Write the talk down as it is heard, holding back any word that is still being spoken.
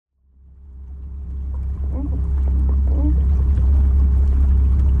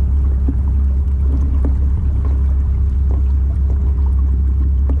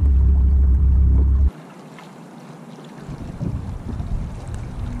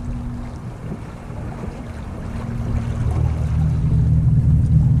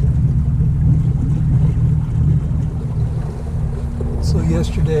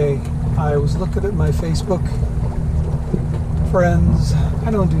yesterday. I was looking at my Facebook friends.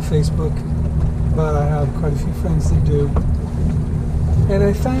 I don't do Facebook, but I have quite a few friends that do. And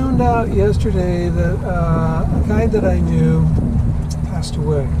I found out yesterday that a guy that I knew passed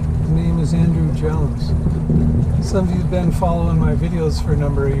away. His name is Andrew Jones. Some of you who've been following my videos for a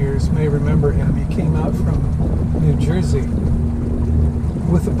number of years may remember him. He came out from New Jersey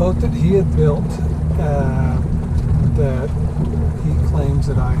with a boat that he had built that he claims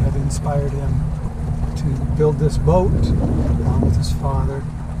that I had inspired him to build this boat along with his father.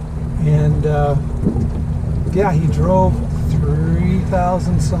 And yeah, he drove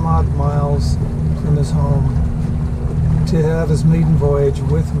 3,000 some odd miles from his home to have his maiden voyage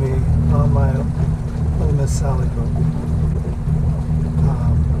with me on my little Miss Sally boat.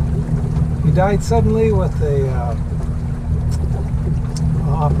 He died suddenly with a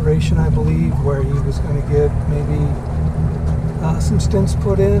operation, I believe, where he was going to get maybe some stents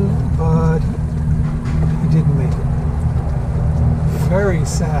put in, but he didn't make it. Very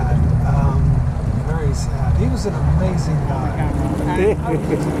sad. Very sad. He was an amazing guy.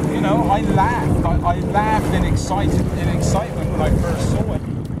 And, you know, I laughed. I laughed in excitement when I first saw it.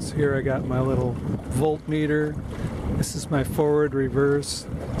 So here I got my little voltmeter. This is my forward, reverse,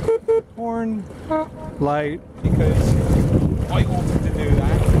 horn, light. Because I wanted to do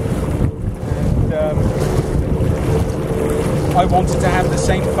that. And I wanted to have the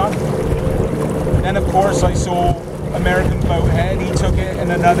same fun. Then of course I saw American Boathead. He took it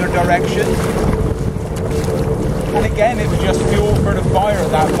in another direction. And again, it was just fuel for the fire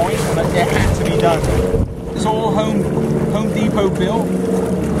at that point, and it had to be done. It's all Home Depot built.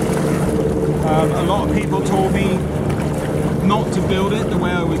 A lot of people told me not to build it the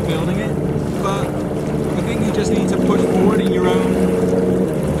way I was building it, but I think you just need to push forward in your own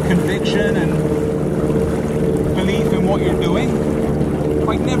conviction and belief in what you're doing.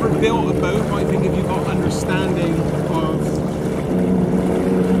 I never built a boat, but I think if you've got understanding of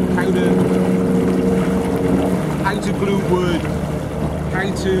how to glue wood, how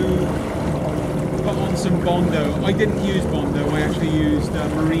to put on some Bondo. I didn't use Bondo, I actually used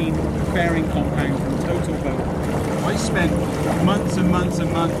marine fairing compound from Total Boat. I spent months and months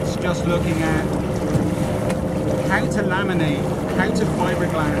and months just looking at how to laminate, how to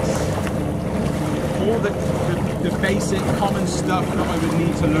fiberglass, all the basic common stuff that I would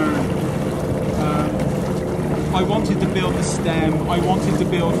need to learn. I wanted to build the stem, I wanted to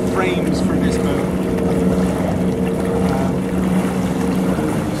build frames for this boat.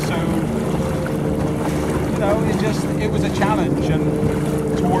 It was a challenge, and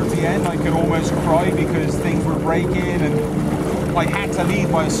towards the end I could almost cry because things were breaking and I had to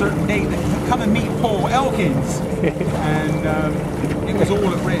leave by a certain date to come and meet Paul Elkins, and it was all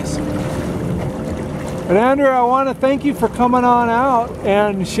at risk. And Andrew, I want to thank you for coming on out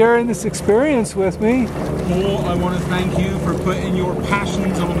and sharing this experience with me. Paul, I want to thank you for putting your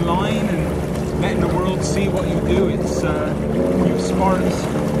passions online and letting the world see what you do. It's you've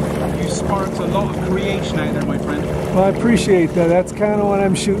sparked a lot of creation out there, my friend. Well, I appreciate that. That's kind of what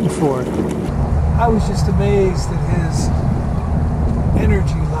I'm shooting for. I was just amazed at his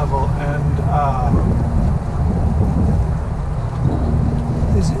energy level and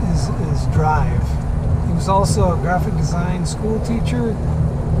his drive. He was also a graphic design school teacher.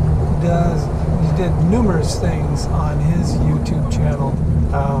 He did numerous things on his YouTube channel.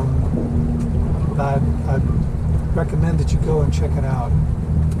 I'd recommend that you go and check it out.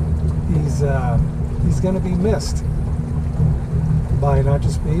 He's going to be missed by not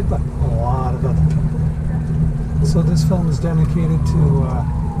just me, but a lot of other people. So this film is dedicated to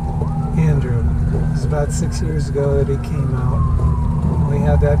Andrew. It was about 6 years ago that he came out. We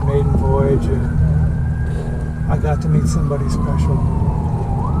had that maiden voyage, and I got to meet somebody special.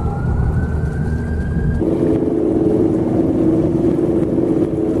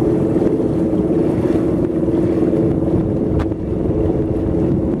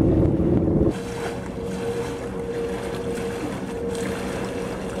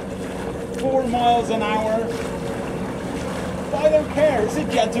 4 miles an hour. But I don't care, it's a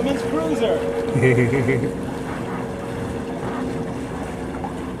gentleman's cruiser.